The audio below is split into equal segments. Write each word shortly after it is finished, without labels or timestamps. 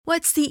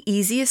What's the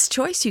easiest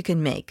choice you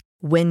can make?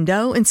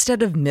 Window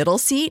instead of middle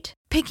seat?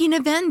 Picking a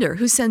vendor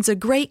who sends a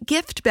great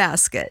gift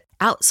basket?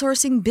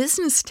 Outsourcing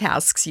business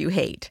tasks you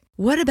hate?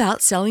 What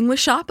about selling with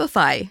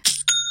Shopify?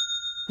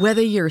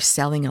 Whether you're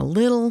selling a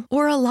little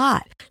or a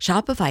lot,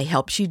 Shopify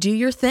helps you do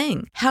your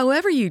thing,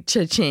 however you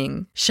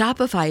cha-ching.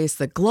 Shopify is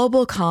the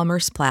global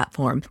commerce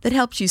platform that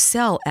helps you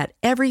sell at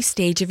every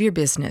stage of your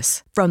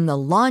business. From the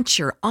launch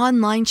your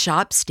online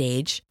shop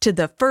stage to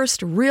the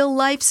first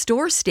real-life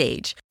store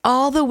stage,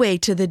 all the way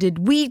to the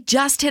did we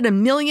just hit a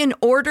million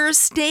orders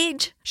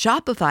stage.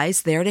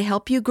 Shopify's there to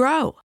help you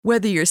grow.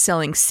 Whether you're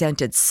selling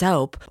scented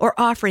soap or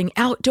offering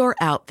outdoor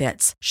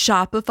outfits,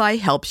 Shopify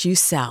helps you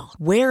sell.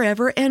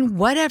 Wherever and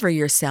whatever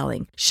you're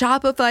selling,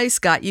 Shopify's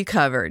got you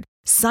covered.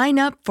 Sign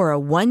up for a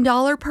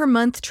 $1 per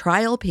month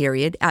trial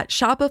period at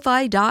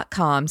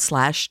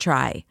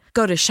shopify.com/try.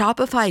 Go to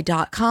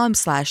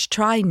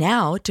shopify.com/try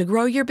now to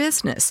grow your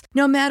business,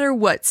 no matter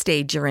what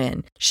stage you're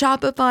in.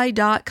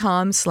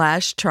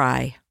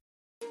 Shopify.com/try.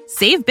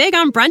 Save big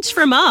on brunch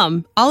for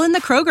mom, all in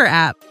the Kroger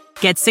app.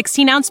 Get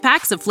 16-ounce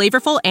packs of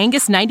flavorful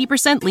Angus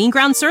 90% lean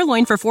ground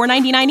sirloin for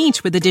 $4.99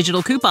 each with a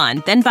digital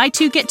coupon. Then buy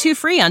 2, get 2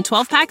 free on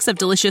 12 packs of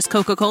delicious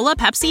Coca-Cola,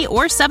 Pepsi,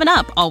 or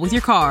 7-Up, all with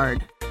your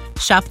card.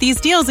 Shop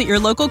these deals at your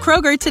local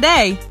Kroger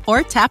today,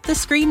 or tap the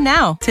screen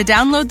now to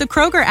download the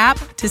Kroger app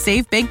to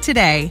save big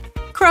today.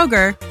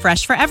 Kroger,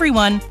 fresh for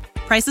everyone.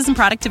 Prices and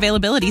product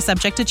availability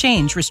subject to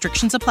change.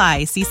 Restrictions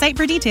apply. See site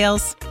for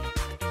details.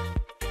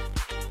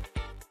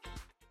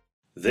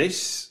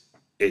 This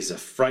is a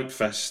Fright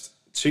Fest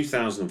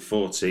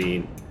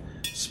 2014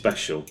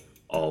 special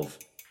of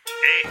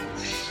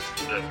It's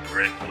the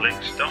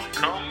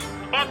BritFlix.com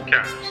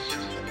podcast.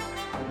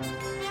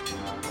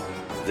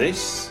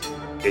 This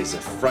is a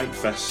Fright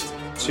Fest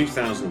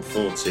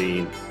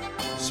 2014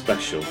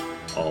 special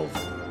of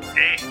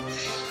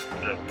It's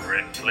the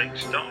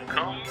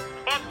BritFlix.com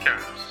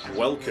podcast.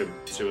 Welcome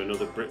to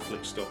another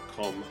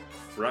BritFlix.com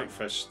Fright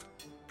Fest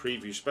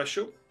preview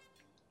special.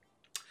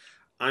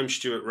 I'm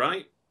Stuart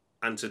Wright,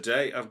 and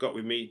today I've got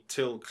with me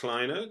TILL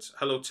KLEINERT.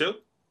 Hello,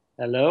 Till.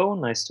 Hello,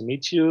 nice to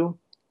meet you.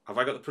 Have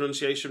I got the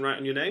pronunciation right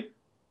on your name?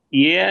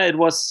 Yeah, it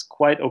was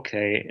quite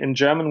okay. In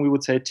German, we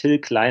would say TILL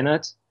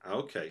KLEINERT.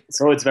 Okay.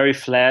 So it's very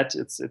flat.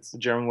 It's the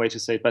German way to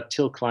say it, but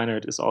TILL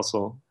KLEINERT is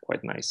also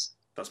quite nice.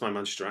 That's my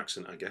Manchester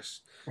accent, I guess.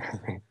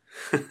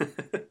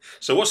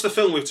 So what's the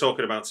film we're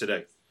talking about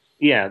today?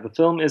 Yeah, the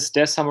film is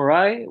Der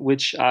Samurai,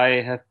 which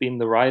I have been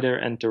the writer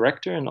and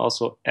director and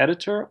also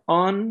editor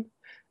on.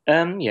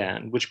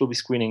 Which will be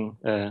screening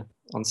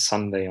on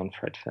Sunday on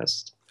Fright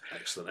Fest.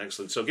 Excellent,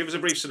 excellent. So give us a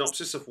brief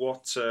synopsis of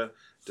what The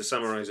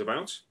Samurai is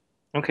about.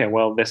 Okay,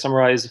 well, Der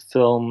Samurai is a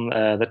film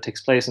that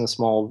takes place in a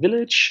small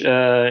village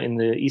in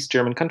the East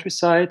German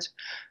countryside,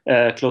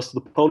 close to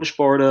the Polish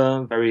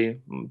border, very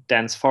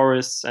dense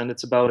forests, and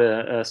it's about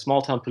a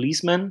small-town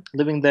policeman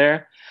living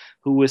there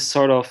who is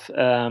sort of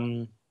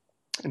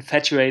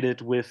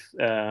infatuated with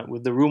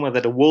the rumor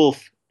that a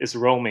wolf is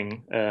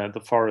roaming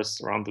the forest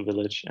around the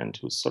village, and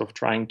who's sort of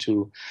trying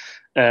to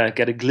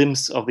get a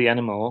glimpse of the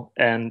animal.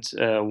 And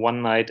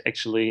one night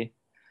actually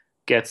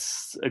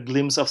gets a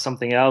glimpse of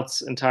something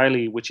else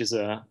entirely, which is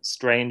a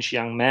strange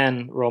young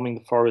man roaming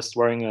the forest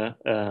wearing a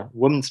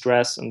woman's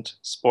dress and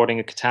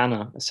sporting a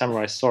katana, a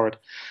samurai sword.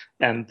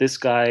 And this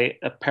guy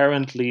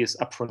apparently is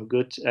up for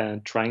good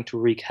and trying to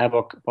wreak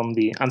havoc upon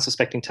the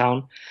unsuspecting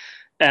town.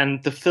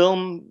 And the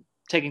film,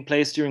 taking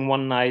place during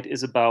one night,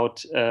 is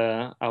about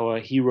our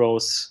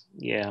heroes'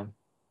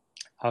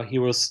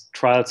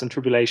 trials and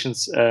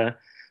tribulations,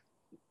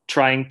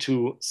 trying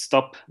to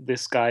stop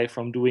this guy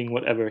from doing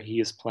whatever he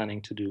is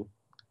planning to do.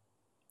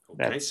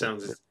 Okay,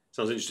 sounds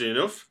interesting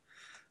enough.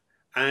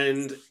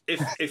 And if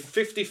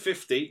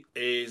 50-50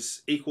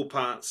 is equal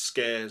parts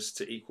scares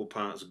to equal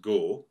parts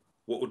gore,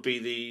 what would be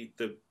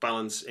the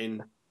balance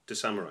in The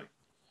Samurai?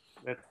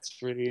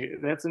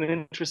 That's an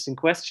interesting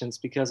question,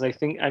 because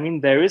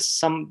there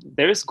is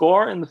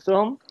gore in the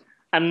film.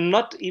 I'm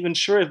not even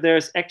sure if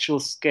there's actual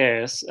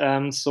scares,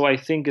 so I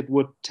think it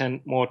would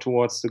tend more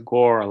towards the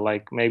gore,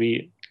 like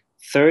maybe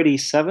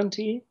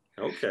 30-70.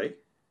 Okay.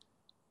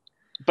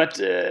 But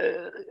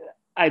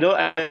I don't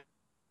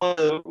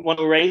want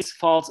to raise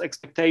false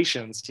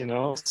expectations,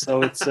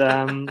 So it's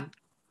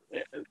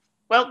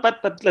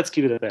but let's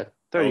keep it at that.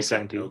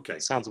 30-70. Okay.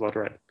 Sounds about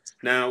right.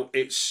 Now,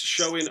 it's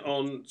showing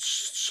on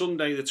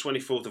Sunday the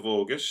 24th of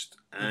August,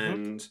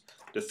 and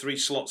the 3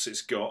 slots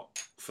it's got,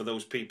 for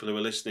those people who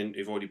are listening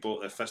who've already bought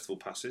their festival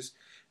passes,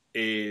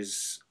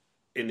 is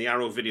in the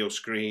Arrow video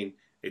screen,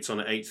 it's on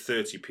at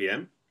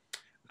 8:30pm,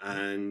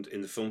 and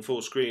in the Film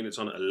 4 screen, it's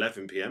on at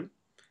 11pm,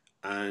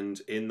 and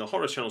in the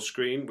Horror Channel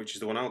screen, which is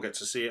the one I'll get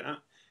to see it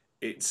at,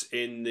 it's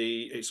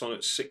on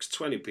at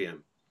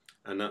 6:20pm,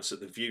 and that's at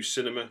the View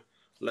Cinema,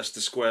 Leicester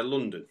Square,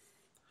 London.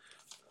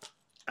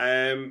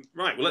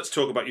 Right, well, let's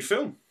talk about your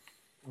film.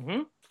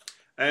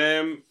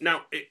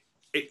 Now,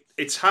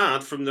 it's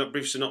hard from that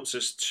brief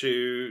synopsis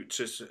to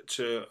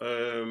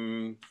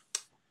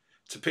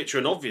picture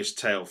an obvious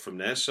tale from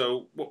there.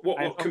 So,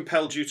 what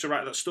compelled you to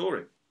write that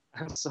story?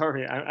 I'm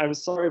sorry. I'm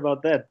sorry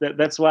about that.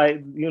 That's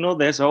why,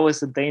 there's always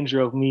the danger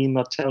of me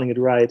not telling it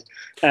right.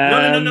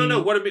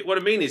 No. What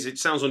I mean is, it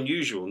sounds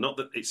unusual. Not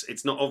that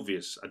it's not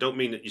obvious. I don't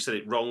mean that you said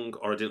it wrong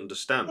or I didn't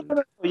understand.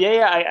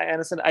 Yeah, I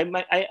understand.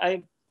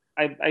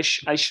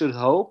 I should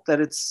hope that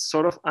it's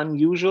sort of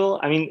unusual.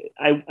 I mean,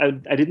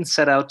 I didn't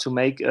set out to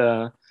make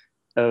a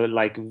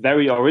like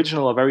very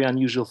original or very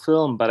unusual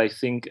film, but I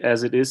think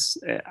as it is,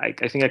 I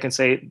think I can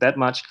say that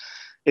much.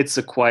 It's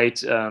a quite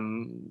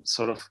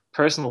sort of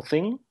personal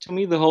thing to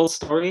me, the whole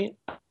story.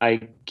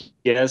 I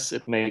guess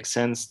it makes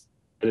sense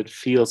that it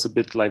feels a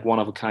bit like one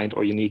of a kind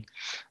or unique.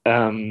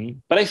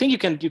 But I think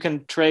you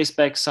can trace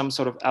back some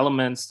sort of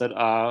elements that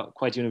are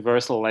quite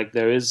universal. Like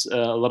there is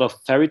a lot of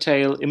fairy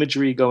tale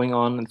imagery going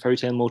on and fairy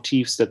tale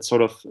motifs that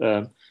sort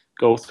of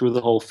go through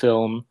the whole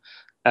film.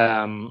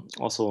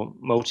 Also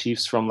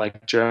motifs from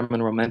like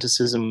German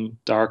romanticism,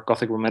 dark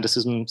Gothic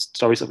romanticism,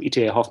 stories of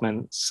E.T.A.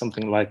 Hoffmann,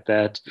 something like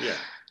that. Yeah.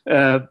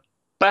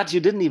 But you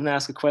didn't even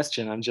ask a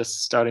question. I'm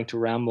just starting to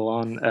ramble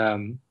on.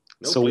 No,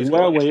 so please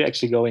where go on. were you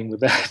actually going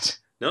with that?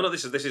 No.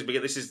 This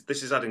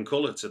is adding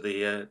colour to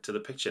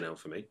the picture now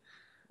for me.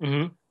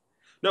 Mm-hmm.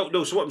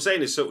 No. So what I'm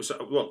saying is,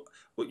 well,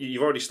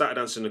 you've already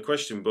started answering the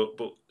question, but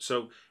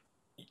so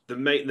the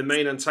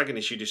main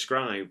antagonist you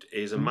described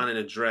is a man in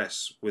a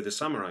dress with a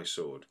samurai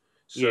sword.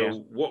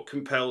 So what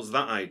compels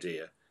that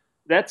idea?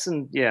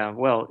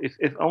 Well,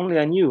 if only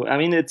I knew. I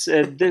mean, it's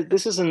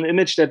this is an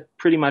image that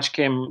pretty much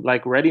came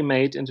like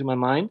ready-made into my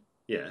mind.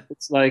 Yeah.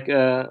 It's like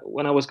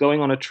when I was going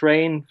on a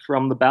train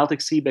from the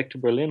Baltic Sea back to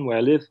Berlin, where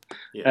I live.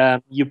 Yeah.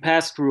 You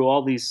pass through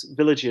all these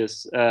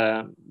villages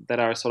that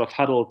are sort of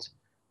huddled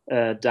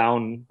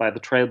down by the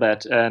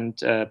trailbed and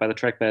by the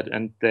trackbed,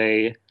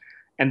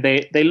 and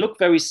they look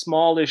very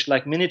smallish,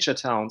 like miniature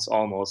towns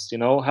almost,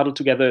 huddled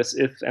together as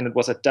if, and it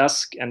was at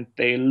dusk, and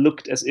they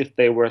looked as if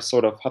they were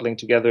sort of huddling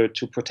together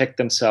to protect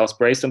themselves,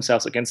 brace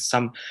themselves against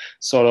some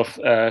sort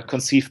of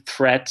conceived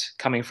threat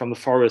coming from the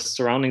forest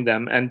surrounding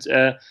them. And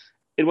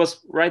it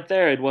was right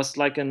there. It was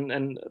like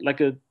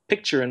like a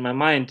picture in my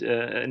mind,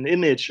 an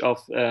image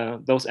of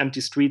those empty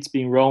streets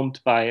being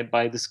roamed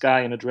by this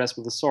guy in a dress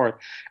with a sword.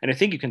 And I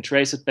think you can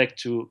trace it back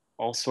to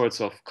all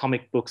sorts of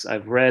comic books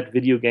I've read,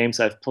 video games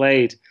I've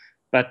played.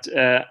 But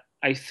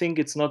I think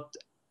it's not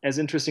as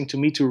interesting to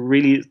me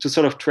to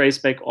sort of trace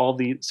back all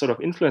the sort of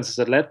influences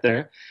that led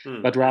there,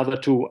 but rather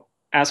to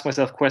ask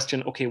myself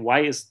question, okay,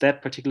 why is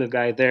that particular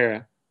guy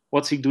there?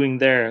 What's he doing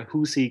there?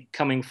 Who's he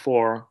coming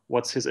for?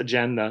 What's his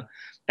agenda?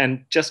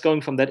 And just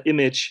going from that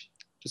image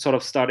to sort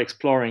of start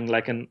exploring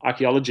like an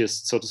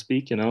archaeologist, so to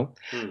speak,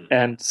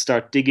 and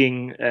start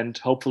digging and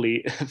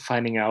hopefully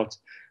finding out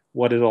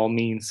what it all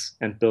means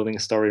and building a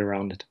story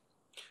around it.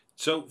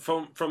 So,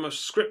 from a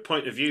script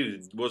point of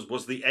view,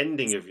 was the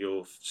ending of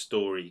your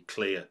story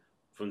clear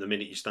from the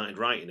minute you started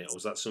writing it, or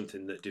was that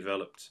something that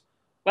developed?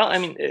 Well, I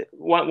mean,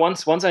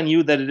 once I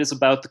knew that it is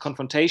about the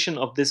confrontation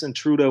of this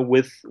intruder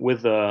with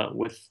a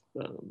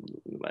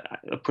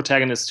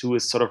protagonist who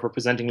is sort of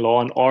representing law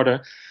and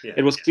order,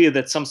 it was clear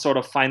that some sort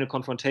of final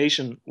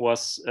confrontation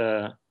was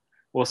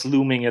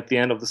looming at the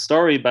end of the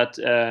story. But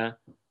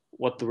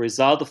what the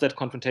result of that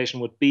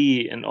confrontation would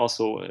be, and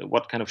also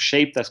what kind of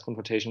shape that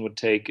confrontation would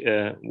take,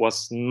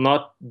 was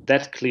not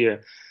that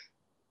clear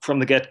from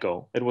the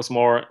get-go. It was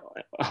more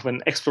of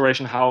an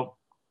exploration how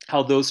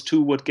those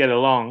two would get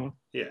along,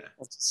 to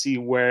see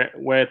where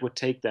it would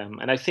take them.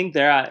 And I think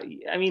there are,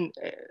 I mean,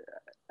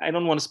 I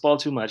don't want to spoil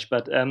too much,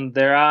 but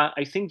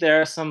I think there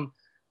are some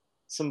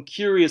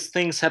curious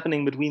things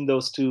happening between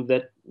those two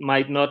that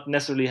might not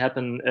necessarily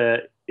happen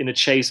in a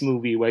chase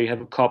movie where you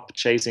have a cop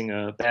chasing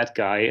a bad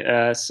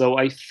guy. So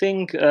I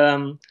think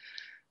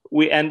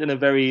we end in a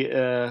very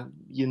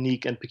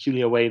unique and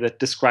peculiar way that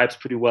describes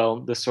pretty well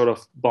the sort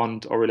of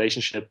bond or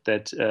relationship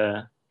that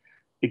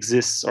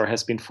exists or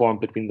has been formed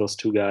between those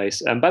two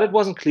guys. But it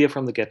wasn't clear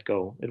from the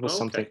get-go. It was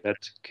something that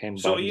came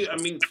about.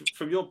 So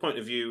from your point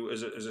of view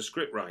as a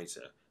script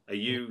writer, are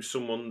you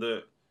someone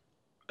that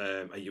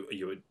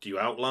do you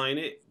outline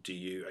it?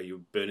 Are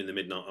you burning the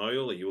midnight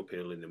oil? Are you up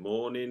early in the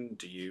morning?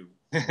 Do you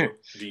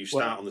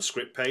start on the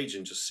script page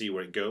and just see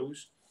where it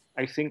goes?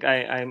 I think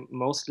I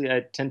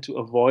tend to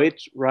avoid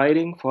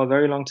writing for a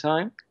very long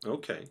time.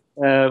 Okay.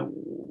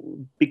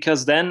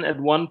 Because then at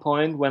one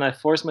point when I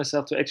force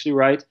myself to actually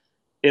write,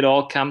 it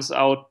all comes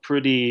out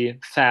pretty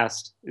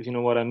fast, if you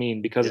know what I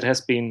mean. Because it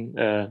has been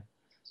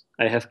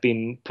I have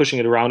been pushing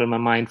it around in my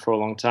mind for a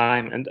long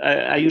time, and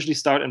I usually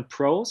start in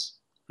prose.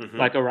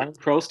 Like around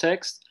prose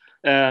text,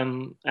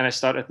 and I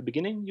start at the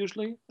beginning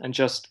usually and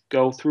just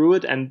go through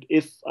it. And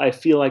if I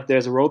feel like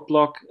there's a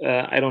roadblock,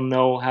 I don't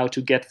know how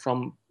to get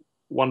from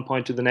one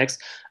point to the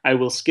next, I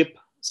will skip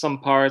some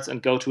parts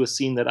and go to a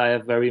scene that I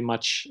have very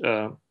much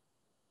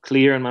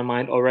clear in my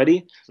mind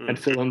already and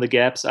fill in the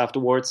gaps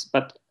afterwards.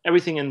 But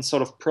everything in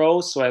sort of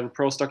prose. So I have a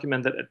prose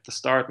document that at the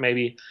start,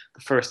 maybe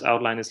the first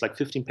outline is like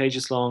 15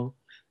 pages long.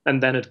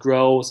 And then it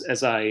grows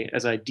as I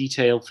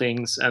detail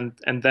things, and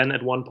then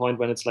at one point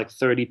when it's like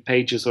 30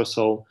 pages or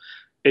so,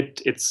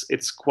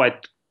 it's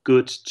quite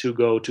good to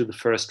go to the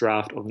first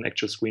draft of an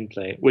actual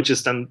screenplay, which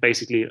is done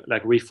basically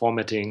like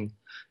reformatting,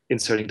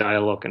 inserting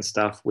dialogue and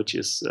stuff, which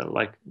is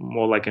like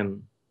more like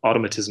an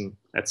automatism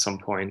at some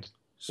point.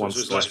 So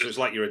it's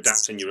like you're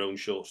adapting your own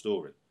short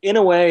story. In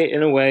a way,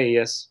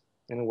 yes.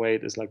 In a way,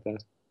 it is like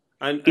that.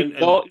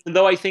 Even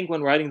though I think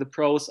when writing the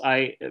prose,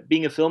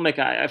 being a filmmaker,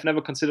 I've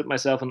never considered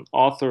myself an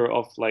author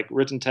of like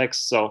written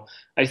text. So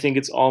I think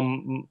it's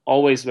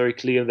always very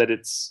clear that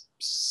it's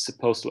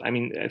supposed to. I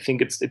mean, I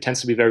think it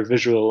tends to be very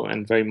visual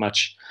and very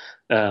much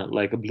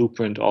like a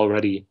blueprint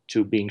already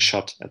to being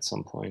shot at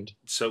some point.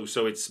 So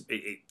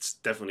it's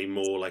definitely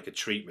more like a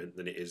treatment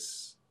than it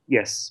is.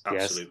 Yes,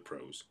 absolute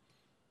prose.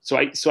 So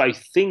I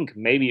think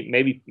maybe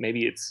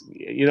it's,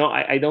 you know,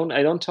 I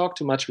don't talk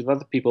too much with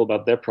other people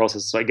about their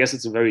process. So I guess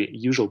it's a very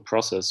usual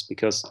process,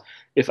 because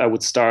if I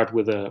would start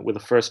with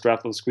a first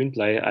draft of a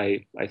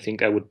screenplay, I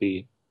think I would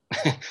be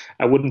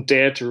I wouldn't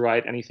dare to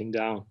write anything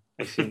down.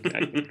 I think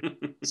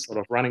sort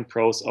of running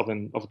prose of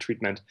a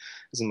treatment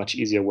is a much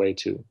easier way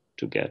to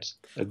get.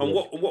 And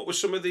what were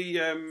some of the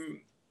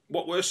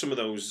what were some of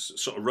those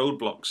sort of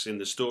roadblocks in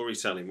the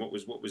storytelling? What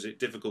was it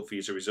difficult for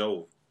you to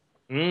resolve?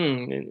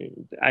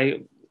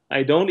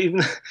 I don't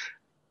even.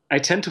 I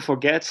tend to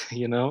forget.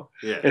 You know,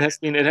 yeah. It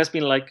has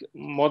been like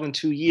more than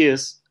 2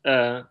 years.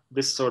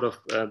 This sort of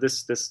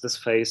this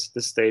phase,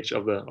 this stage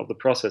of the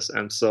process,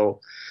 and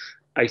so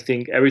I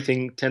think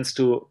everything tends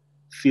to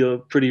feel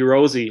pretty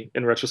rosy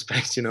in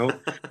retrospect. You know,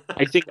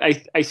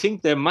 I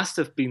think there must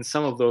have been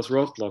some of those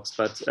roadblocks,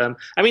 but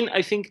I mean,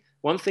 I think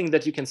one thing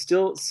that you can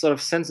still sort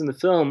of sense in the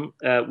film,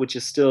 which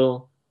is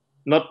still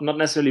not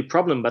necessarily a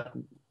problem, but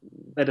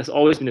that has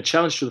always been a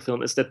challenge to the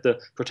film, is that the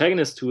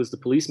protagonist, who is the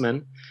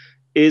policeman,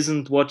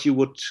 isn't what you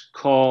would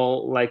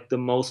call like the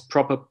most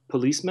proper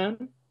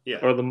policeman,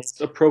 or the most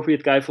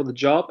appropriate guy for the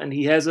job, and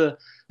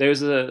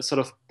there's a sort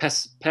of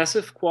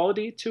passive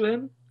quality to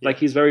him, like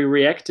he's very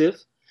reactive,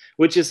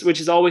 which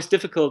is always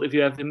difficult if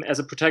you have him as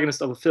a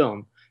protagonist of a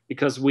film,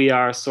 because we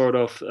are sort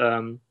of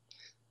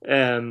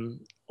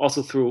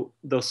also through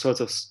those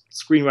sorts of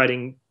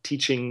screenwriting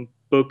teaching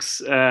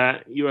books,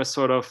 you are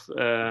sort of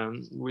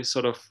we're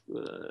sort of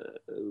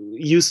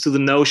used to the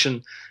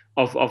notion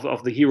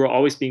of the hero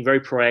always being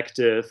very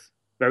proactive,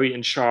 very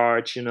in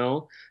charge, you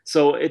know.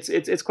 So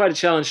it's quite a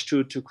challenge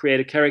to create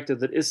a character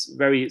that is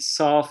very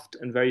soft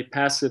and very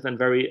passive and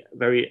very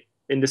very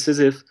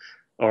indecisive.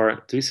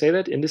 Or do you say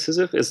that,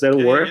 indecisive? Is that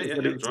a word?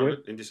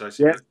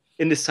 Indecisive. Yeah,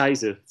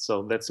 indecisive.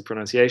 So that's the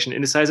pronunciation.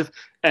 Indecisive,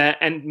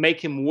 and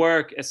make him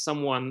work as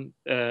someone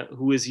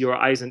who is your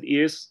eyes and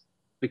ears,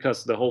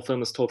 because the whole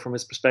film is told from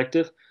his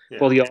perspective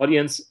for the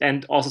audience,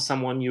 and also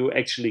someone you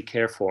actually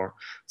care for.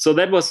 So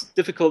that was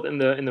difficult in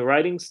the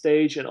writing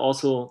stage, and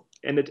also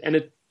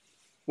it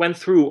went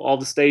through all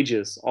the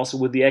stages, also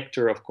with the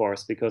actor, of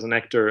course, because an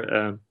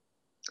actor,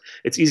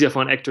 it's easier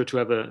for an actor to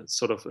have a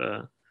sort of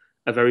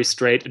a very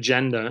straight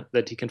agenda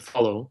that he can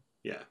follow.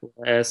 Yeah.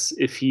 Whereas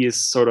if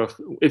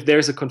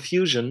there's a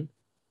confusion,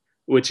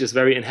 which is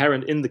very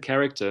inherent in the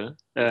character,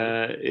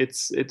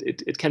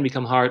 it can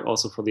become hard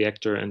also for the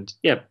actor. And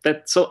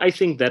so I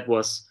think that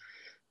was,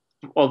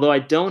 although I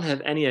don't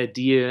have any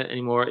idea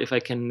anymore if I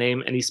can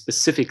name any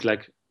specific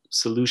like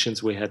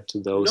solutions we had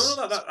to those.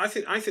 No, I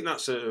think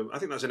that's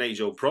an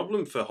age-old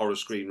problem for horror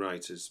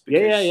screenwriters.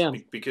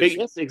 Because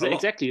yes,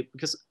 exactly.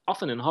 Because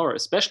often in horror,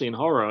 especially in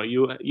horror,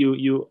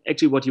 you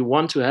actually, what you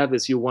want to have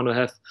is, you want to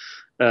have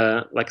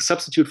like a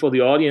substitute for the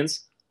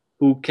audience,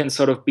 who can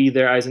sort of be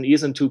their eyes and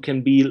ears, and who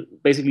can be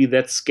basically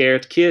that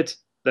scared kid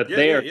that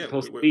they are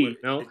supposed to be. You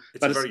know?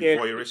 It's very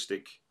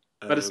voyeuristic.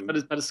 But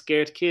a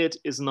scared kid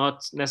is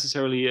not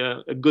necessarily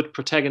a good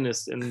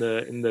protagonist in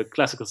the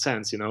classical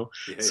sense, you know.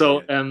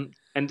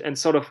 And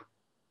sort of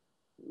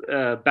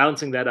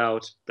balancing that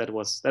out, that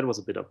was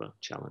a bit of a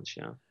challenge,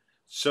 yeah.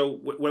 So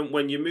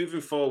when you're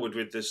moving forward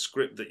with the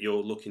script that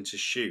you're looking to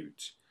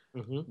shoot,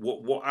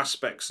 what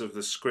aspects of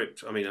the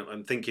script? I mean,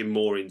 I'm thinking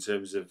more in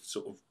terms of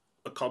sort of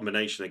a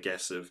combination, I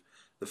guess, of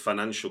the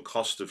financial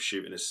cost of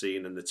shooting a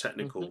scene and the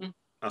technical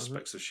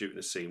aspects of shooting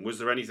a scene. Was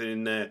there anything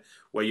in there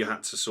where you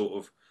had to sort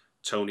of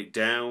tone it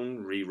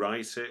down,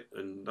 rewrite it,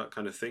 and that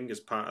kind of thing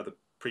as part of the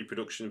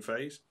pre-production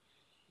phase?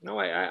 No,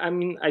 I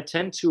mean, I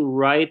tend to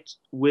write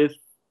with,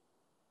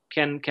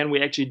 can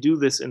we actually do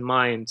this in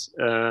mind?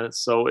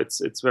 So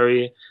it's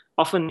very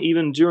often,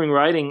 even during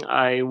writing,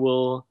 I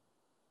will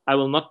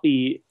not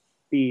be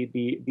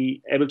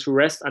able to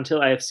rest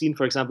until I have seen,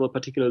 for example, a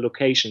particular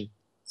location,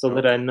 so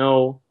that I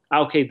know,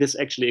 okay, this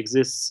actually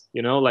exists.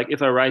 You know, like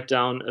if I write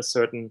down a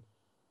certain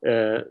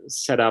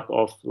setup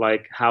of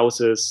like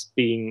houses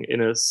being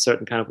in a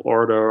certain kind of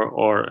order,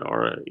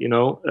 or you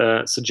know,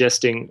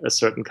 suggesting a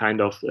certain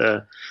kind of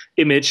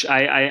image,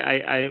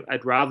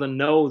 I'd rather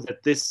know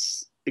that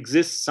this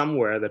exists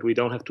somewhere, that we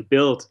don't have to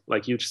build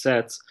like huge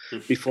sets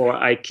before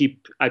I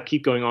keep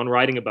going on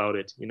writing about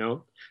it, you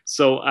know.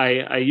 So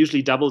I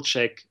usually double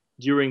check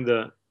during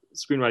the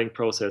screenwriting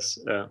process,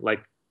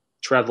 like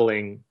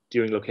traveling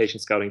during location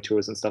scouting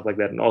tours and stuff like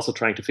that, and also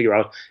trying to figure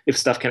out if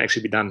stuff can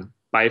actually be done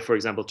by, for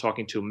example,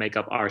 talking to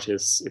makeup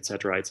artists,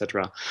 etc.,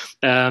 etc.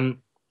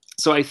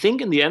 So I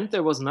think in the end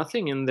there was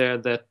nothing in there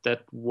that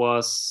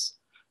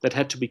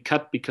had to be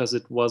cut because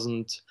it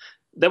wasn't.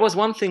 There was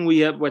one thing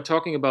were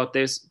talking about.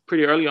 There's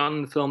pretty early on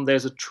in the film.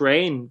 There's a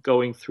train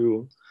going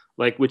through,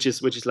 like which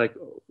is like,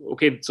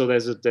 okay. So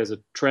there's a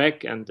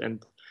track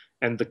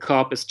and the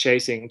cop is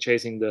chasing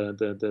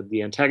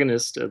the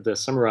antagonist, the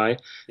samurai,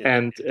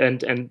 Yeah.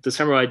 and the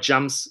samurai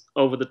jumps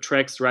over the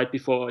tracks right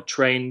before a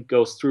train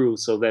goes through,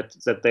 so that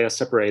they are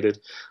separated,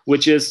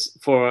 which is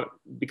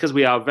because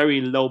we are a very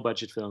low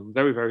budget film,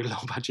 very very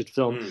low budget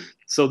film.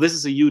 So this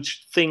is a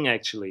huge thing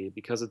actually,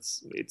 because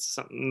it's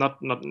not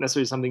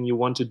necessarily something you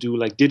want to do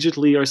like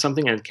digitally or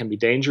something, and it can be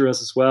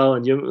dangerous as well.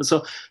 And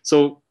so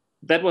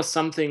that was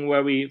something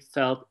where we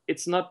felt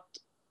it's not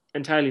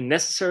entirely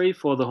necessary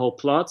for the whole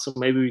plot, so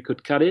maybe we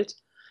could cut it.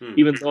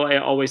 Even though I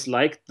always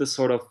liked the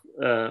sort of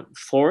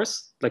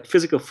force, like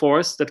physical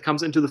force that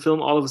comes into the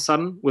film all of a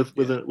sudden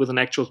with an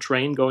actual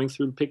train going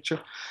through the picture,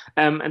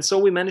 and so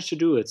we managed to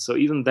do it. So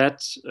even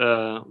that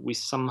we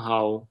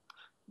somehow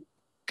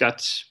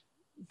got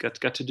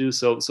to do.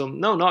 So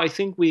no, I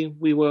think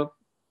we were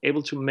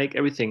able to make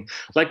everything.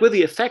 Like with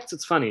the effects,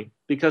 it's funny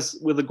because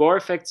with the gore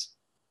effects,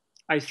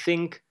 I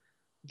think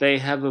they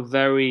are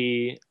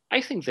very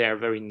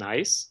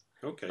nice.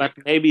 Okay. But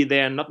maybe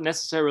they're not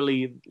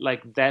necessarily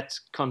like that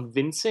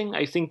convincing.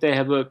 I think they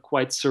have a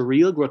quite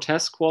surreal,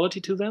 grotesque quality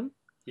to them.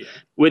 Yeah.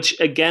 Which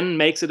again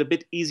makes it a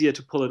bit easier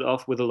to pull it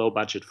off with a low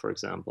budget, for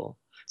example.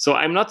 So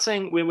I'm not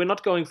saying we're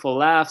not going for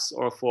laughs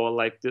or for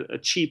like a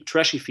cheap,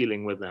 trashy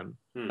feeling with them.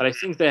 But I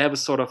think they have a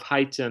sort of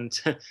heightened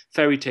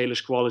fairy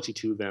tale-ish quality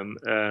to them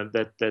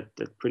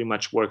that pretty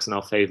much works in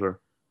our favor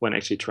when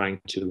actually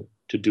trying to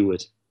do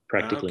it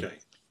practically. Okay.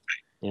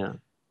 Yeah.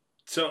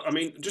 So I'm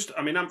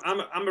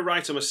a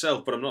writer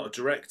myself, but I'm not a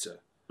director.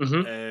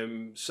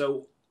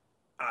 So,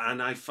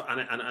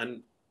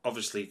 and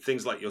obviously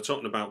things like you're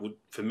talking about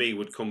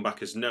would come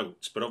back as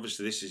notes. But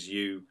obviously this is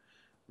you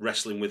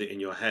wrestling with it in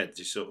your head.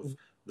 You sort of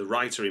the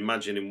writer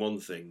imagining one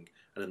thing,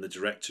 and then the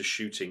director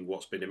shooting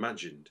what's been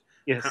imagined.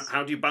 Yes.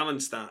 How do you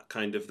balance that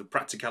kind of the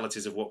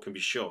practicalities of what can be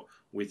shot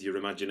with your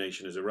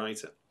imagination as a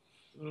writer?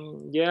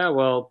 Yeah,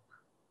 well,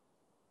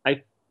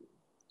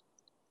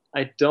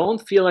 I don't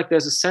feel like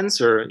there's a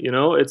censor,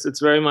 it's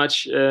very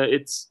much,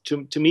 it's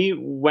to me,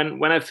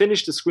 when I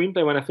finish the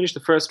screenplay, when I finish the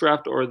first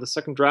draft or the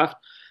second draft,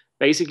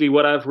 basically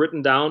what I've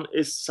written down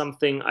is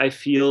something I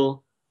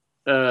feel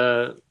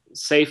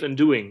safe in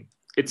doing.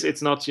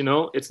 It's not,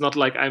 it's not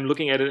like I'm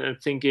looking at it and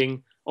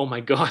thinking, oh my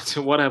God,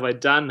 what have I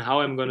done?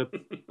 How am I going to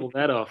pull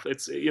that off?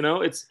 It's,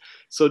 it's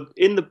so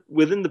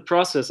within the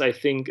process, I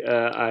think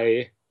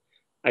I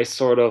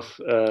sort of,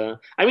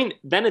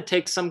 then it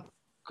takes some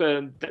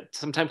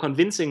time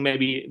convincing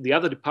maybe the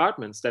other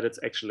departments that it's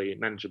actually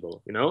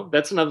manageable.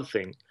 That's another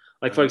thing.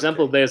 Like, for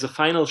example, there's a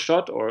final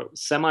shot or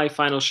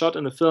semi-final shot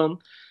in the film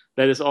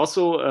that is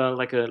also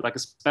like a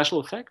special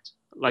effect,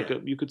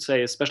 you could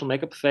say a special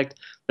makeup effect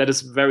that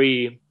is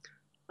very.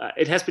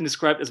 It has been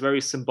described as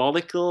very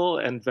symbolical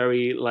and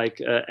very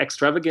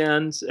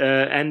extravagant,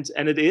 and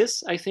it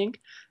is, I think.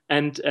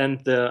 And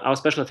our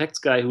special effects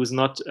guy, who's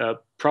not a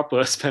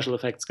proper special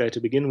effects guy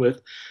to begin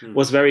with,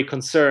 was very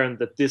concerned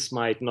that this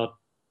might not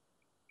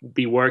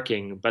be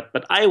working. But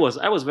I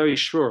was very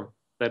sure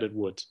that it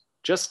would.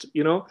 Just,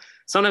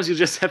 sometimes you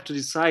just have to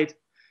decide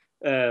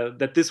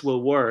that this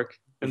will work,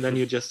 and then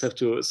you just have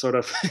to sort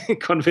of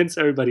convince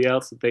everybody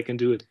else that they can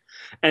do it.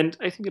 And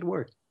I think it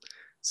worked.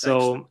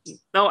 So excellent.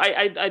 No,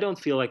 I don't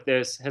feel like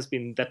has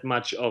been that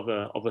much of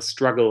a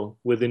struggle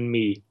within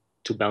me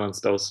to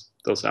balance those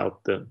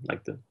out, the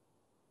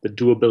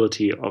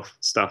doability of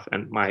stuff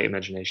and my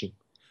imagination.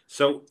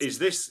 So is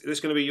this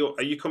going to be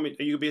are you going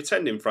to be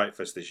attending Fright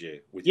Fest this year?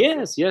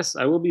 Yes,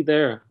 I will be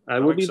there. I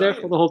will be there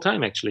for the whole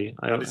time, actually.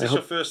 Is this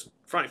your first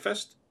Fright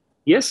Fest?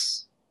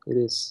 Yes, it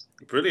is.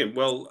 Brilliant.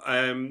 Well,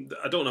 I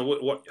don't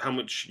know how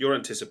much you're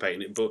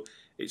anticipating it, but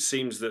it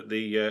seems that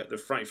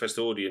the Fright Fest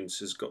audience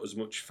has got as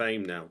much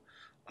fame now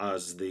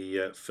as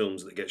the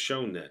films that get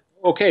shown there.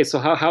 Okay, so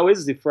how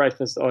is the Fright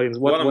Fest audience?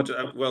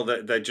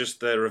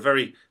 They're a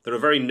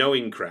very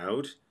knowing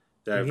crowd.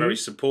 They're very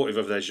supportive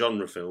of their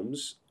genre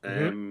films.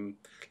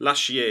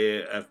 Last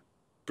year, a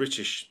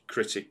British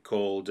critic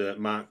called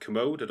Mark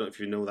Kermode. I don't know if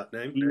you know that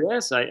name.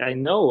 Yes, I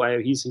know.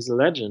 He's a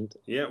legend.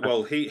 Yeah,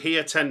 well, he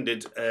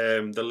attended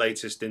the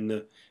latest in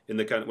the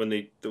kind of when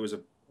there was a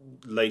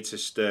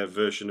latest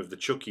version of the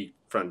Chucky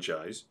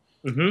franchise,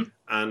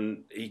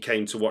 and he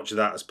came to watch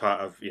that as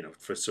part of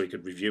so he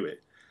could review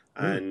it.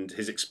 And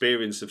his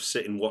experience of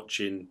sitting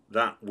watching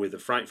that with a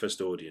Fright Fest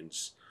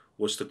audience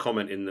was to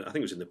comment I think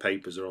it was in the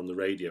papers or on the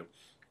radio,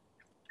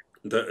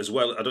 that as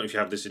well, I don't know if you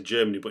have this in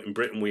Germany, but in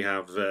Britain we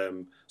have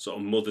sort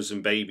of mothers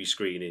and baby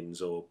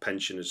screenings or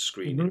pensioners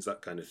screenings,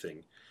 that kind of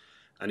thing.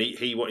 And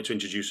he wanted to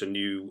introduce a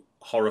new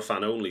horror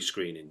fan only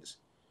screenings.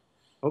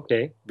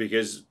 Okay.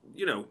 Because,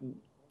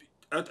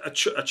 a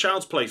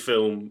child's play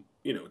film,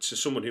 to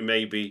someone who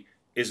maybe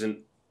isn't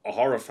a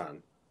horror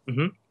fan,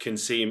 can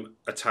seem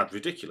a tad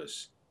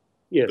ridiculous.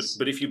 Yes.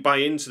 But if you buy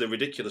into the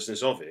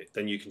ridiculousness of it,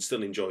 then you can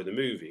still enjoy the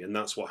movie, and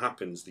that's what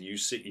happens. That you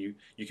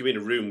can be in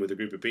a room with a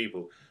group of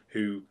people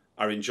who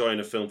are enjoying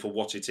a film for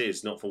what it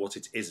is, not for what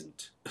it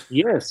isn't.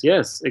 Yes,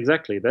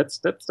 exactly.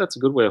 That's a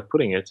good way of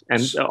putting it.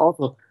 And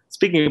also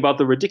speaking about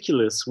the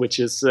ridiculous, which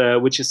is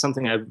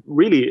something I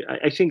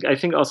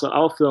think also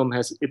our film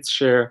has its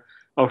share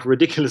of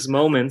ridiculous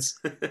moments,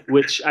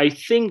 which I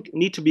think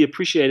need to be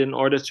appreciated in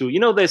order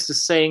to, there's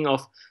this saying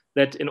of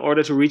that in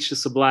order to reach the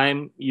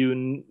sublime, you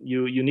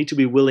need to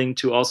be willing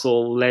to also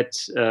let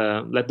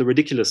the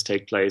ridiculous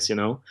take place.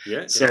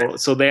 Yeah.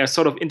 So they are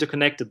sort of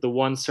interconnected. The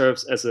one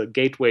serves as a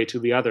gateway to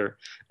the other,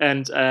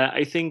 and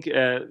I think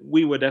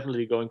we were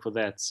definitely going for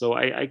that. So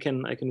I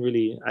can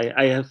really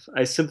I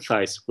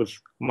sympathize with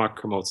Mark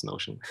Kermode's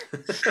notion.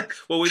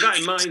 Well, with that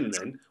in mind,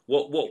 then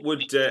what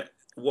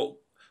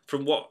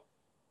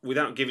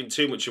without giving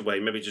too much away,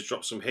 maybe just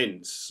drop some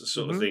hints,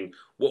 sort of thing.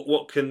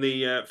 What can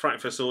the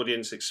Fright Fest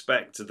audience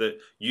expect that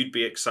you'd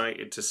be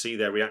excited to see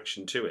their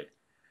reaction to it?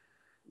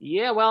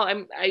 Yeah, well,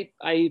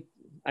 I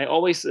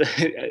always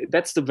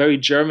that's the very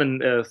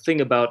German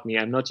thing about me.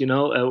 I'm not,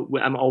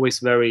 I'm always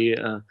very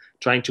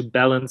trying to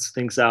balance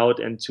things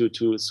out and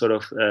to sort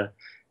of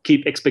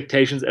keep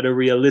expectations at a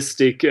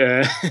realistic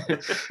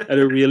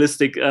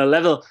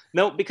level.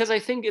 No, because I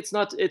think it's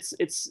not.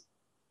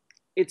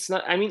 It's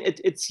not. I mean,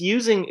 it's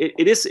using.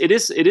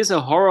 It is a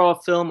horror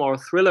film or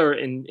thriller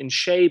in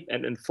shape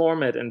and in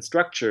format and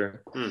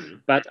structure.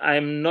 But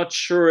I'm not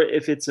sure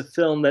if it's a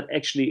film that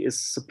actually is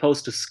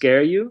supposed to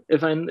scare you.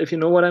 If you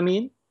know what I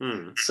mean.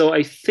 So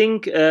I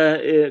think,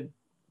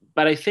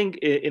 but I think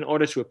in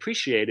order to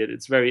appreciate it,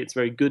 it's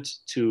very good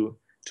to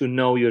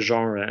know your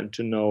genre and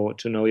to know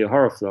your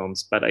horror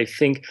films. But I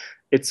think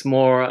it's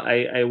more.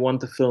 I want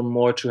the film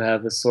more to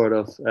have a sort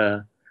of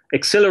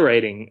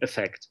exhilarating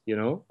effect,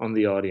 on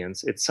the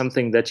audience. It's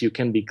something that you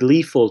can be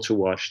gleeful to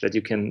watch, that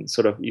you can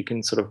sort of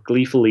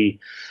gleefully,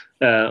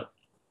 how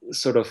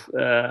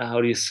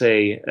do you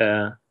say,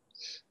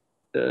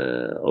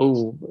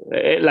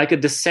 like a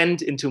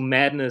descent into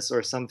madness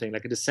or something,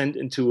 like a descent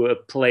into a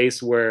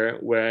place where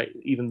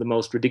even the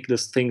most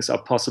ridiculous things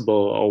are possible,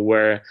 or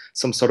where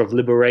some sort of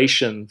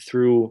liberation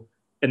through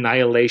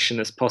annihilation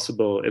is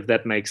possible, if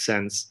that makes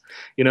sense.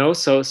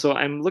 So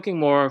I'm looking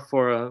more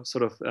for a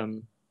sort of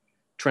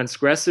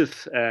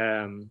transgressive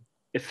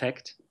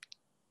effect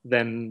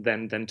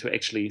than to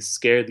actually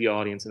scare the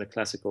audience in a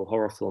classical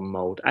horror film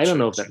mode. I don't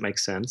know if that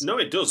makes sense. No,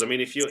 it does. I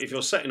mean, if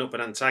you're setting up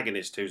an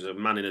antagonist who's a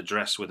man in a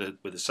dress with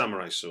a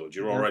samurai sword,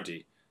 you're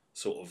already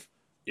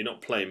you're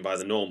not playing by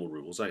the normal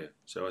rules, are you?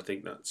 So I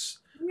think the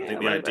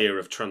idea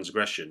of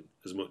transgression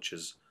as much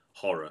as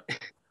horror,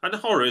 and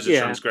horror is a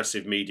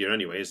transgressive media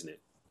anyway, isn't it?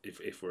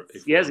 If we're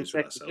yes, honest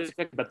with ourselves.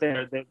 exactly. But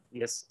there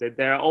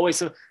are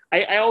always.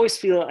 I always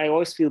feel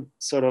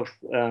sort of.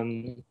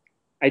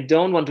 I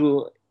don't want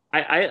to.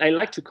 I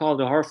like to call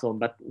it a horror film,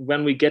 but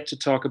when we get to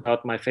talk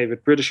about my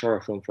favorite British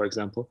horror film, for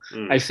example,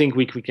 I think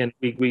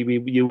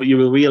you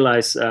will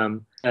realize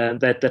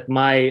that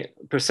my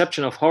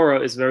perception of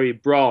horror is very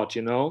broad.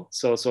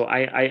 So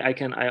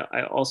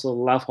I also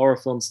love horror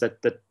films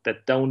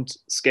that don't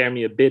scare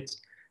me a bit,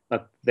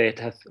 but they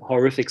have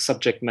horrific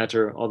subject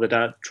matter, or that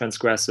are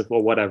transgressive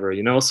or whatever,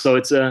 So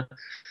it's a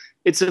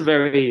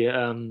very,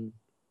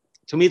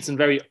 to me, it's a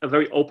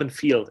very open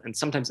field. And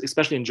sometimes,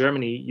 especially in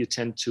Germany, you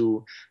tend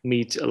to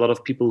meet a lot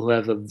of people who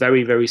have a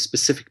very, very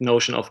specific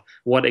notion of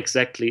what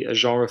exactly a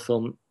genre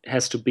film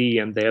has to be.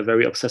 And they are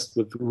very obsessed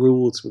with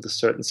rules, with a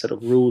certain set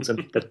of rules,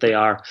 and that they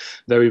are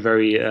very,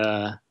 very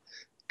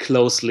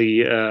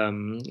closely,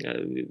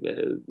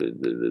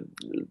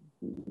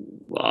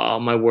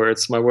 my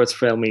words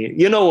fail me.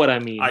 You know what I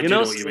mean? I do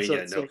know what you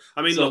mean.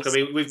 I mean, look. I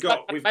mean, we've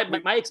got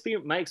my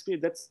experience. My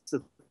experience. That's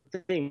the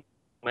thing.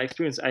 My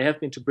experience. I have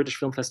been to British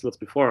film festivals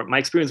before. My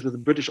experience with the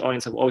British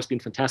audience have always been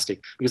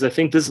fantastic, because I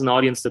think this is an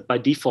audience that by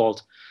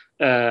default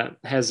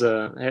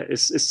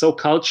is so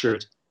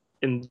cultured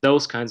in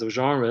those kinds of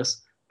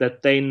genres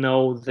that they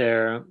know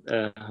their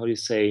how do you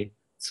say,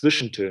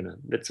 Zwischentöne.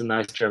 That's a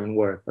nice German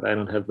word, but I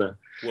don't have the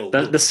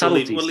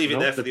subtleties. We'll leave it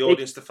there for the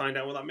audience to find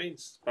out what that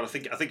means. But I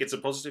think it's a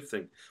positive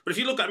thing. But if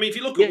you look at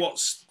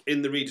what's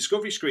in the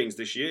rediscovery screens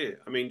this year,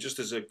 I mean, just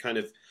as a kind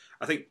of,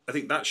 I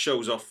think that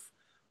shows off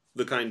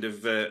the kind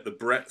of the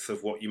breadth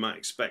of what you might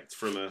expect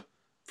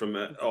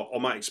or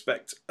might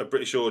expect a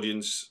British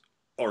audience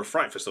or a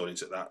Fright Fest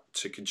audience at that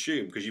to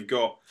consume, because you've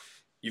got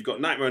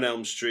Nightmare on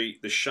Elm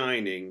Street, The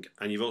Shining,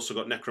 and you've also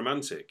got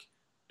Necromantic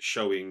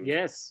showing.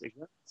 Yes,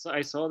 exactly. So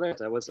I saw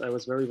that. I was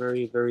very,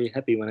 very, very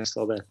happy when I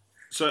saw that.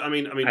 So I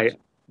mean,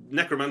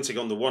 Necromantic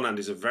on the one hand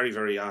is a very,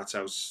 very art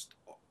house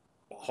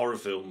horror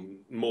film,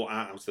 more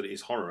art house than it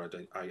is horror.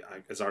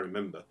 As I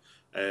remember.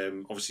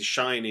 Obviously,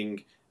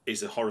 Shining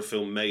is a horror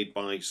film made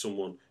by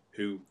someone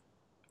who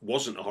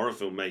wasn't a horror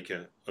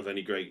filmmaker of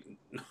any great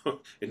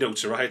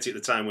notoriety at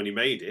the time when he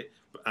made it,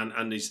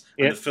 and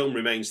the film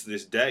remains to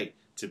this day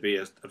to be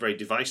a very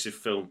divisive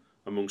film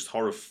amongst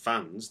horror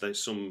fans.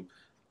 There's some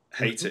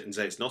hate it and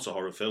say it's not a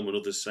horror film, and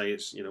others say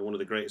it's one of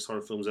the greatest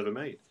horror films ever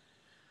made.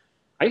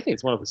 I think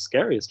it's one of the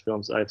scariest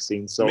films I've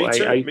seen. So Me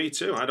too. I Me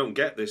too. I don't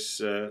get this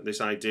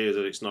idea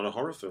that it's not a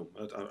horror film.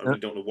 I really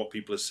don't know what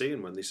people are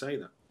seeing when they say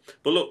that.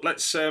 But look,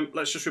 let's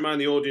just remind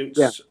the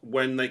audience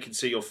when they can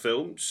see your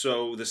film.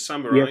 So The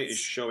Samurai is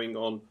showing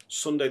on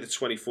Sunday, the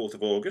 24th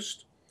of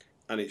August,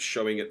 and it's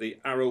showing at the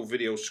Arrow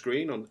video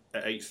screen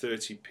at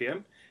 8:30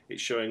 p.m.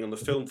 It's showing on the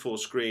Film 4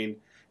 screen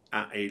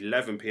at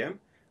 11 p.m.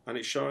 and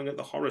it's showing at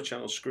the Horror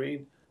Channel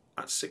screen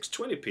at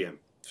 6:20 p.m.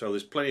 So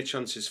there's plenty of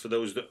chances for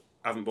those that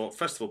haven't bought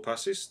festival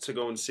passes to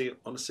go and see it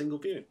on a single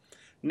viewing.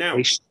 Now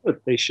they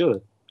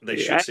should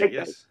see it,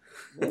 yes.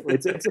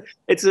 It's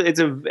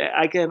a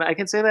I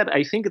can say that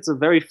I think it's a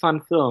very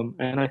fun film,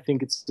 and I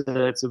think it's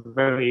a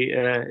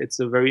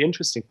very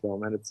interesting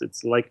film, and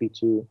it's likely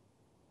to,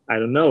 I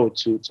don't know,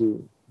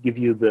 to give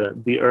you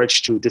the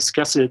urge to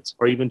discuss it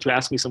or even to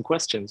ask me some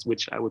questions,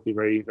 which I would be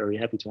very, very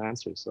happy to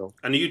answer. So,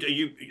 and are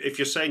you if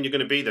you're saying you're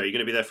going to be there, you're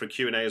going to be there for a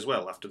Q&A as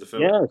well after the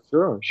film? Yeah,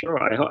 sure.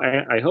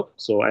 I hope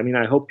so. I mean,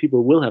 I hope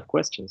people will have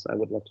questions. I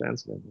would love to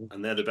answer them.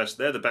 And they're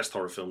the best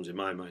horror films in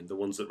my mind, the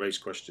ones that raise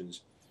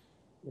questions.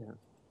 Yeah.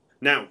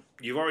 Now,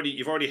 you've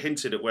already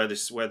hinted at where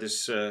this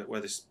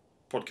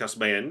podcast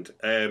may end.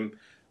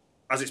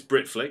 As it's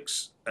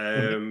Britflix,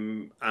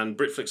 and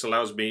Britflix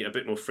allows me a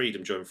bit more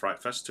freedom during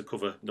Fright Fest to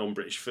cover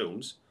non-British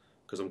films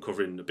because I'm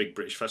covering a big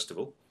British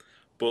festival.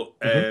 But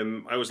I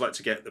always like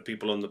to get the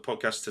people on the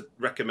podcast to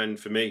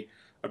recommend for me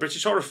a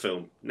British horror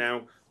film.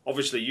 Now,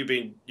 obviously, you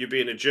being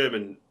a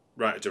German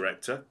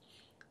writer-director,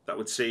 that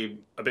would seem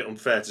a bit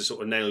unfair to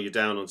sort of nail you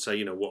down and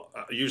say, what.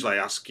 Usually,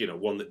 I ask,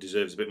 one that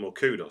deserves a bit more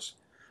kudos.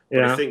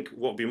 But I think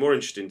what would be more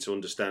interesting to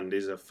understand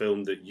is a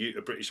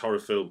British horror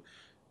film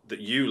that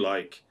you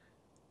like,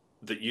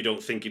 that you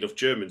don't think enough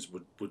Germans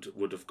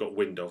would have got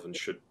wind of and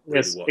should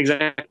really watch.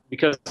 Exactly.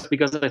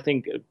 Because I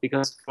think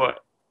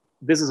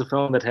this is a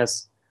film that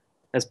has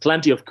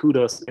plenty of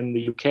kudos in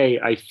the UK.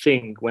 I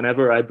think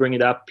whenever I bring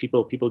it up,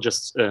 people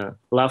just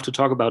love to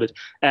talk about it.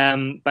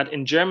 But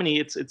in Germany,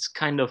 it's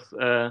kind of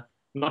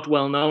not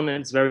well known,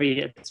 and it's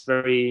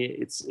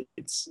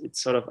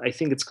sort of, I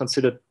think it's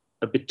considered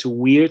a bit too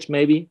weird,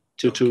 maybe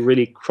to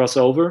really cross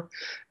over,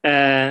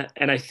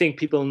 and I think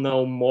people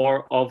know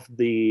more of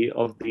the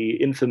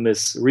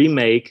infamous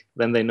remake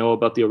than they know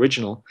about the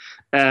original,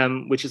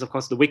 which is of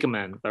course The Wicker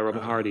Man by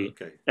Robin Hardy.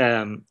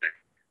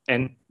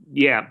 And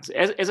yeah,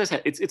 as I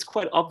said, it's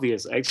quite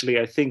obvious actually,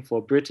 I think,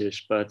 for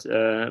British, but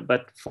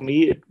for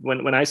me,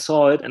 when I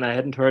saw it, and I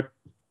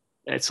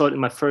saw it in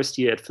my first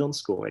year at film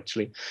school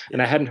actually,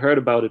 and I hadn't heard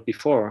about it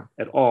before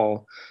at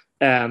all,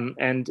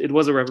 and it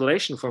was a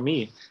revelation for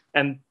me.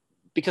 And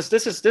because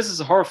this is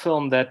a horror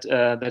film that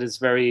is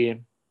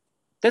very,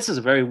 this is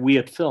a very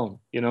weird film,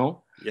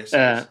 Yes.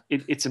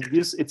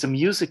 It's a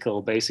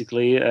musical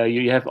basically.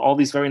 You have all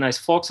these very nice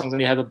folk songs,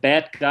 and you have a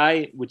bad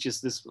guy, which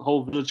is this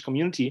whole village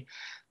community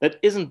that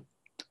isn't.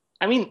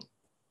 I mean,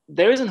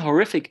 there is an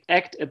horrific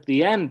act at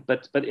the end,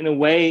 but in a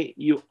way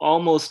you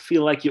almost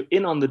feel like you're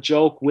in on the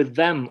joke with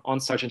them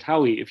on Sergeant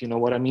Howie, if you know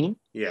what I mean.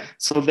 Yeah.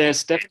 So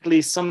there's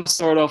definitely some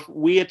sort of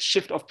weird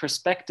shift of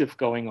perspective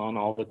going on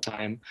all the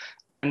time.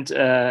 And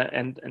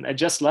I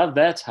just love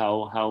that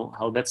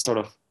how that sort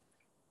of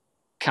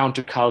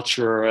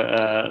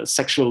counterculture,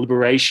 sexual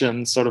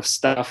liberation sort of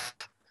stuff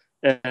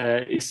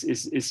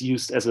is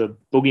used as a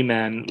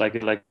boogeyman,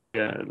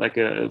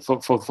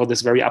 for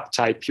this very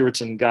uptight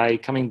Puritan guy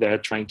coming there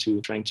trying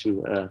to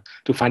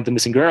find the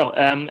missing girl.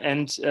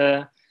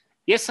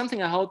 Yes,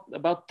 something I hope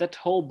about that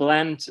whole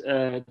blend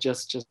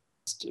just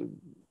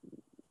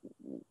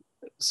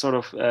sort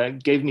of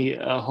gave me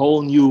a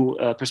whole new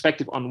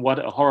perspective on what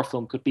a horror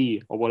film could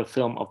be, or what a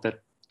film of that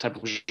type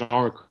of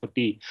genre could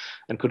be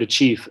and could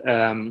achieve.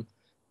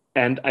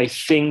 And I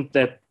think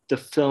that the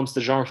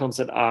genre films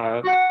that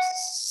are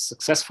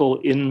successful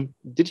in...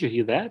 Did you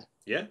hear that?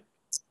 Yeah.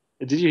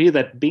 Did you hear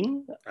that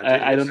bing?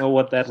 I don't yes. know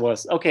what that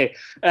was. Okay.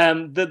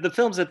 The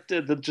films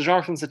the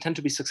genre films that tend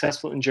to be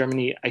successful in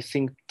Germany, I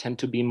think, tend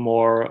to be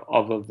more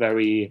of a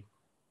very,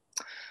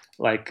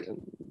 of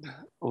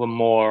a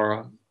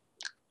more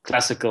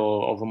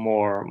classical, of a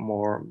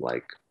more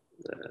like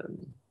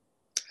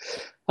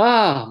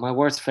my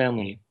words fail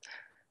me.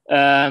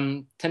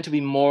 Tend to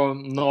be more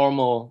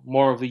normal,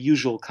 more of a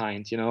usual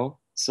kind,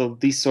 So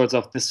this sort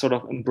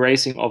of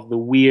embracing of the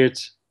weird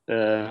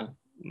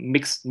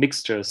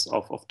mixtures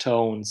of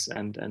tones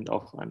and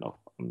of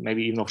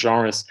maybe even of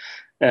genres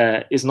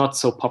is not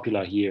so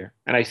popular here,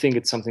 and I think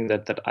it's something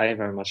that I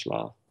very much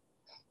love.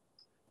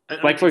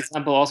 Like, for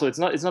example, also it's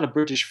not a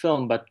British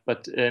film,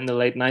 but in the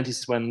late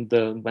 90s when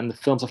the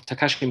films of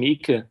Takashi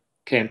Miike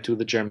came to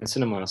the German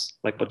cinemas,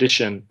 like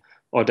Audition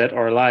or Dead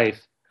or Alive,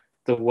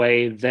 the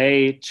way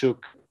they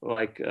took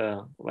like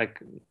a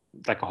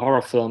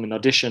horror film in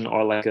Audition,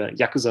 or like a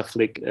Yakuza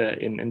flick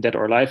in Dead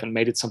or Alive, and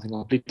made it something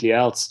completely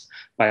else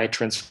by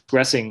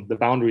transgressing the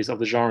boundaries of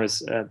the genres,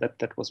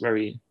 that was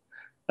very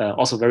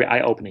also very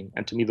eye-opening.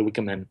 And to me, The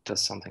Wicker Man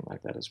does something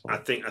like that as well. I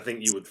think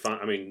you would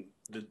find, I mean,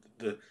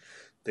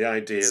 the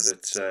idea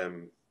that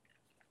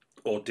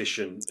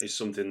Audition is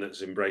something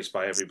that's embraced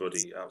by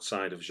everybody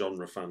outside of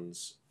genre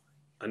fans,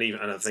 And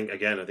I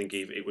think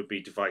it would be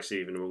divisive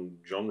even among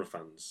genre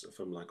fans. A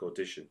film like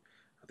Audition,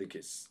 I think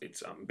it's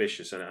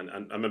ambitious, and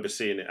I remember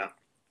seeing it at,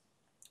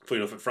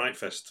 funny enough, at Fright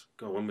Fest.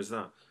 God, when was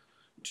that?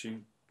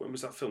 When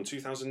was that film?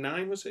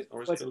 2009 was it,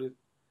 or is it earlier?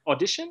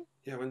 Audition?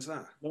 Yeah, when's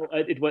that? No,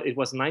 it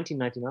was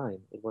 1999.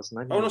 It was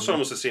 1999. Oh no, so I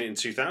must have seen it in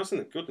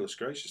 2000. Goodness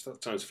gracious,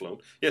 that time's flown.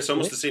 Yeah, so I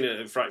must have seen it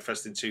at Fright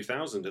Fest in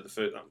 2000 at the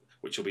first,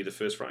 which will be the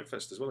first Fright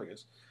Fest as well, I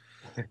guess.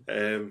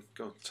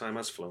 God, time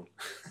has flown.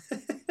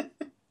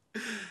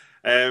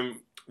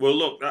 Well,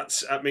 look,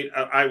 that's. I mean,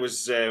 I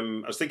was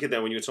thinking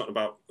there when you were talking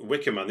about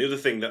Wicker Man. The other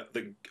thing that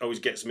always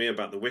gets me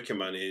about the Wicker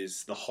Man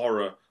is the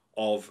horror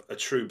of a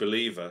true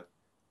believer,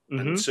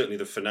 and certainly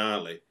the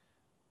finale,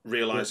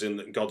 realizing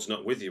that God's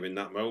not with you in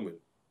that moment.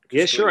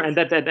 Yeah, sure, and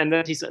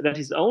that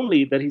he's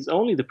only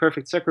the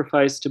perfect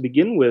sacrifice to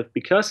begin with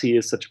because he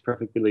is such a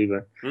perfect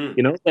believer.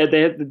 You know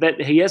that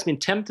he has been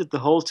tempted the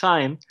whole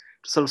time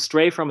to sort of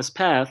stray from his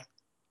path,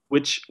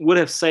 which would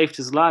have saved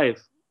his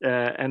life.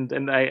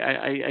 And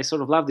I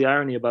sort of love the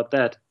irony about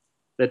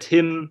that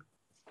him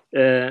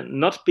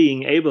not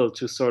being able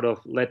to sort of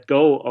let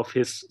go of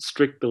his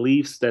strict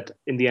beliefs that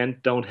in the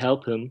end don't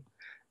help him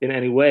in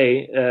any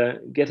way,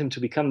 get him to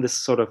become this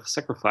sort of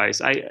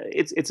sacrifice.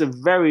 It's a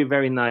very,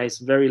 very nice,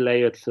 very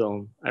layered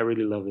film. I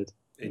really love it.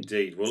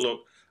 Indeed. Well,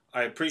 look,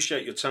 I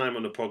appreciate your time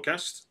on the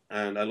podcast,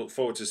 and I look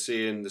forward to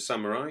seeing The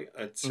Samurai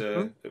at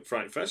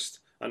Fright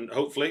Fest, and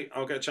hopefully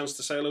I'll get a chance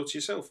to say hello to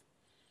yourself.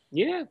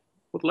 Yeah,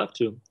 would love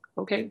to.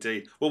 Okay.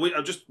 Indeed. Well,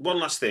 just one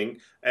last thing.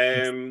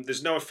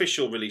 There's no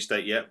official release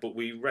date yet, but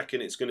we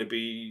reckon it's going to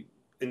be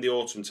in the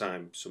autumn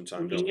time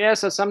sometime, don't we? Yeah,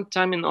 so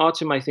sometime in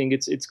autumn, I think.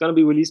 It's going to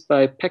be released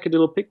by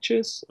Peccadillo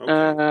Pictures.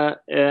 Okay.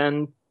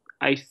 And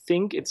I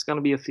think it's going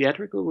to be a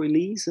theatrical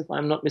release, if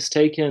I'm not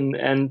mistaken,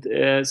 and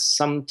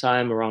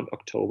sometime around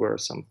October or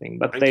something.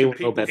 But and they will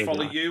know better. Can people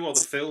follow now. You or the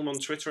film on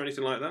Twitter or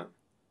anything like that?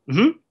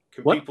 Mm-hmm.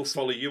 Can people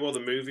follow you or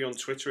the movie on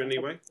Twitter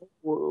anyway?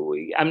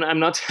 I'm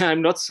not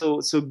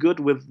so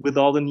good with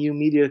all the new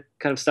media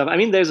kind of stuff. I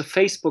mean, there's a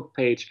Facebook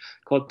page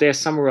called Their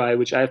Samurai,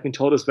 which I've been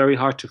told is very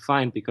hard to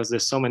find because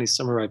there's so many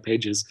samurai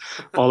pages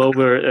all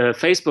over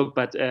Facebook.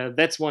 But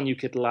that's one you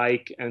could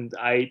like, and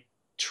I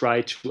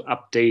try to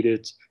update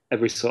it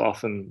every so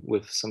often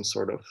with some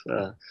sort of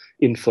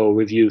info,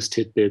 reviews,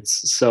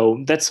 tidbits.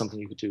 So that's something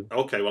you could do.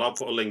 Okay, well, I'll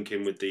put a link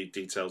in with the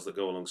details that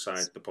go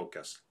alongside the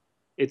podcast.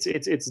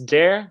 It's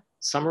Dare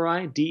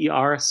Samurai,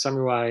 DER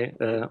Samurai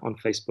on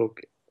Facebook.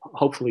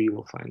 Hopefully you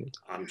will find it.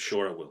 I'm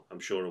sure I will.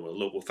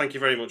 Look, well, thank you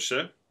very much,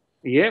 sir.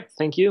 Yeah,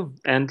 thank you.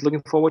 And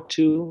looking forward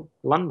to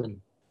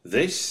London.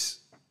 This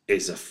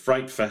is a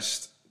Fright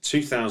Fest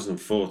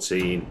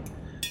 2014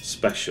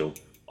 special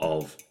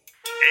of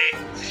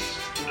It's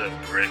the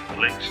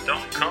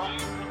BritFlix.com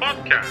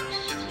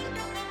podcast.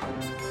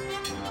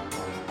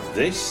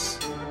 This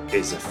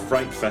is a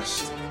Fright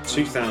Fest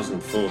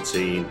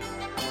 2014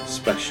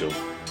 special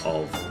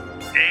of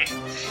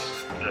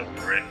It's the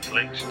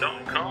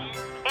BritFlix.com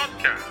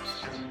podcast.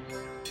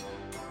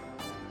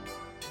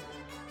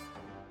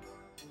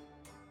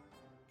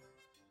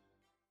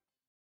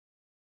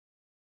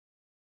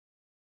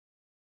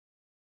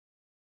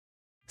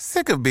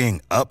 Sick of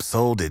being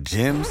upsold at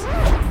gyms?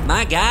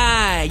 My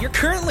guy, you're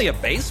currently a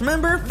base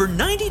member? For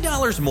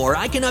 $90 more,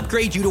 I can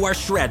upgrade you to our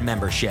Shred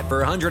membership.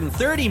 For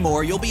 $130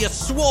 more, you'll be a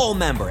Swole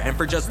member. And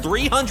for just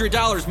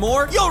 $300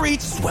 more, you'll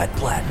reach Sweat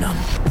Platinum.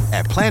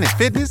 At Planet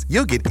Fitness,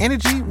 you'll get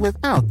energy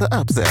without the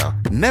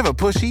upsell. Never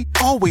pushy,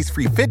 always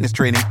free fitness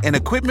training and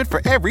equipment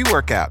for every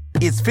workout.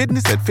 It's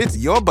fitness that fits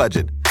your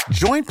budget.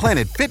 Join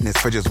Planet Fitness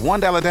for just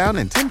 $1 down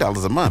and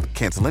 $10 a month.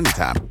 Cancel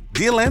anytime.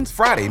 Deal ends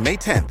Friday, May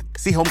 10th.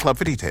 See Home Club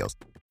for details.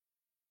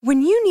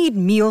 When you need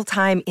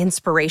mealtime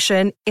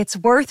inspiration, it's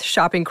worth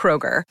shopping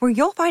Kroger, where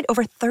you'll find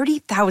over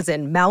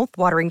 30,000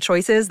 mouth-watering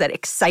choices that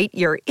excite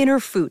your inner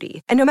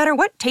foodie. And no matter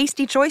what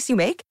tasty choice you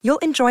make, you'll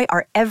enjoy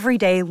our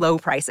everyday low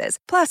prices,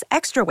 plus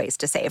extra ways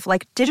to save,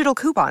 like digital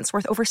coupons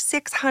worth over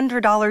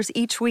 $600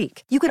 each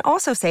week. You can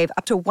also save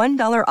up to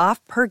 $1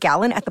 off per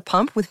gallon at the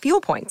pump with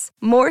fuel points.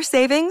 More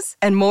savings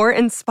and more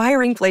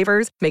inspiring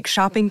flavors make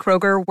shopping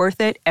Kroger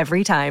worth it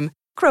every time.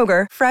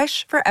 Kroger,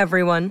 fresh for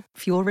everyone.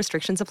 Fuel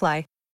restrictions apply.